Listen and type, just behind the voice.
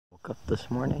woke up this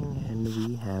morning and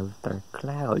we have dark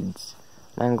clouds.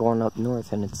 I'm going up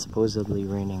north and it's supposedly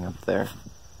raining up there.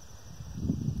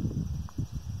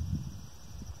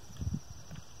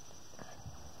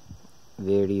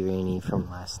 Very rainy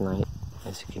from last night,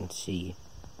 as you can see.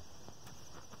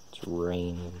 It's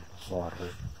rain and water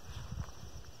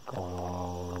going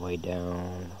all the way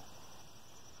down.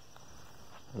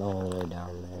 And all the way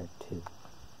down there too.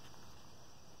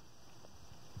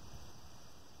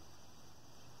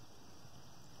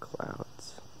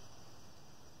 Clouds.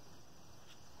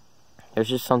 There's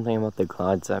just something about the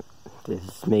clouds that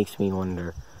just makes me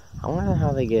wonder. I wonder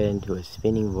how they get into a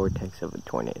spinning vortex of a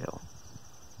tornado.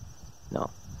 No,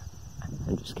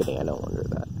 I'm just kidding, I don't wonder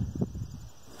that.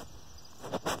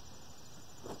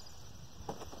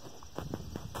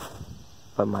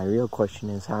 But my real question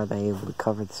is, how are they able to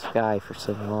cover the sky for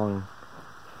so long?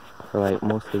 For like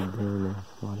most of the day and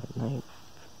not at night.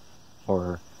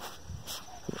 Or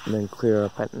then clear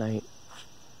up at night.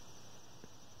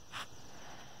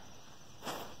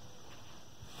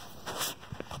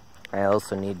 I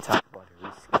also need to talk about a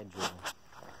reschedule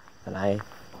that I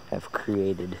have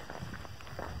created.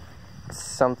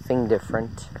 Something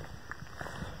different,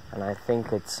 and I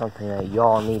think it's something that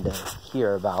y'all need to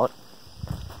hear about.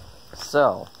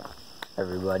 So,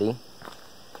 everybody,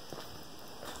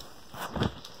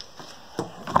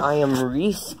 I am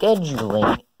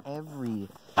rescheduling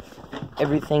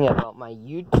everything about my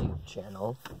YouTube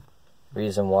channel.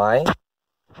 Reason why?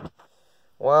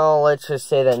 Well, let's just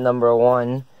say that number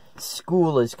one,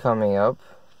 school is coming up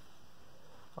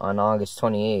on August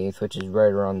 28th, which is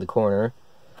right around the corner.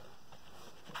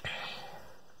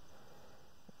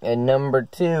 And number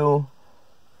two,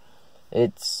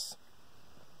 I'm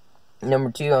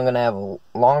gonna have a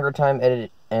longer time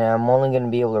edit, and I'm only gonna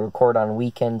be able to record on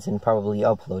weekends and probably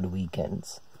upload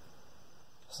weekends.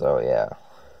 So yeah.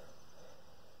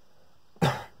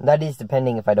 That is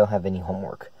depending if I don't have any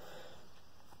homework.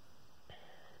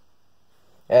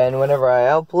 And whenever I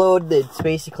upload, it's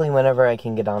basically whenever I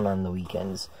can get on the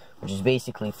weekends, which is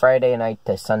basically Friday night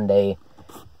to Sunday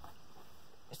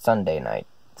night.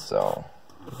 So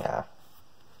yeah.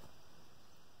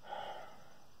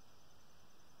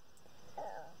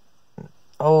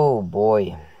 Oh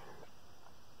boy.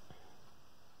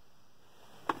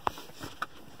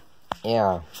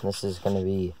 Yeah, this is gonna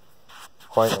be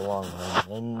quite a long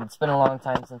one. And it's been a long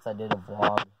time since I did a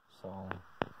vlog, so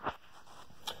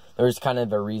there's kind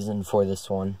of a reason for this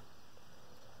one.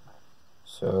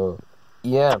 So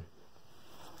yeah.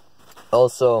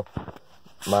 Also,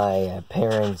 my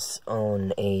parents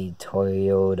own a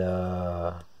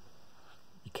Toyota.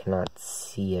 You cannot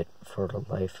see it for the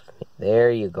life of me. There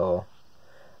you go.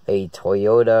 A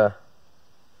Toyota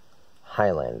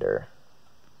Highlander.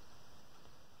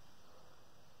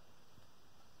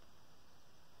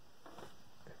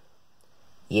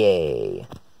 Yay.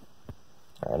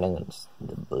 Alright, I'm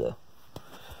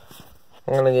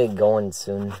gonna get going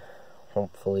soon.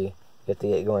 Hopefully, get to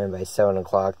get going by 7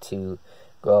 o'clock to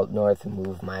go up north and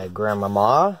move my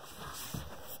grandmama.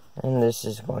 And this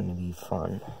is going to be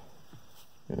fun.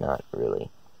 Not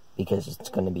really, because it's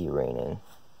going to be raining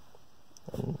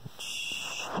and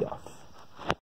stuff.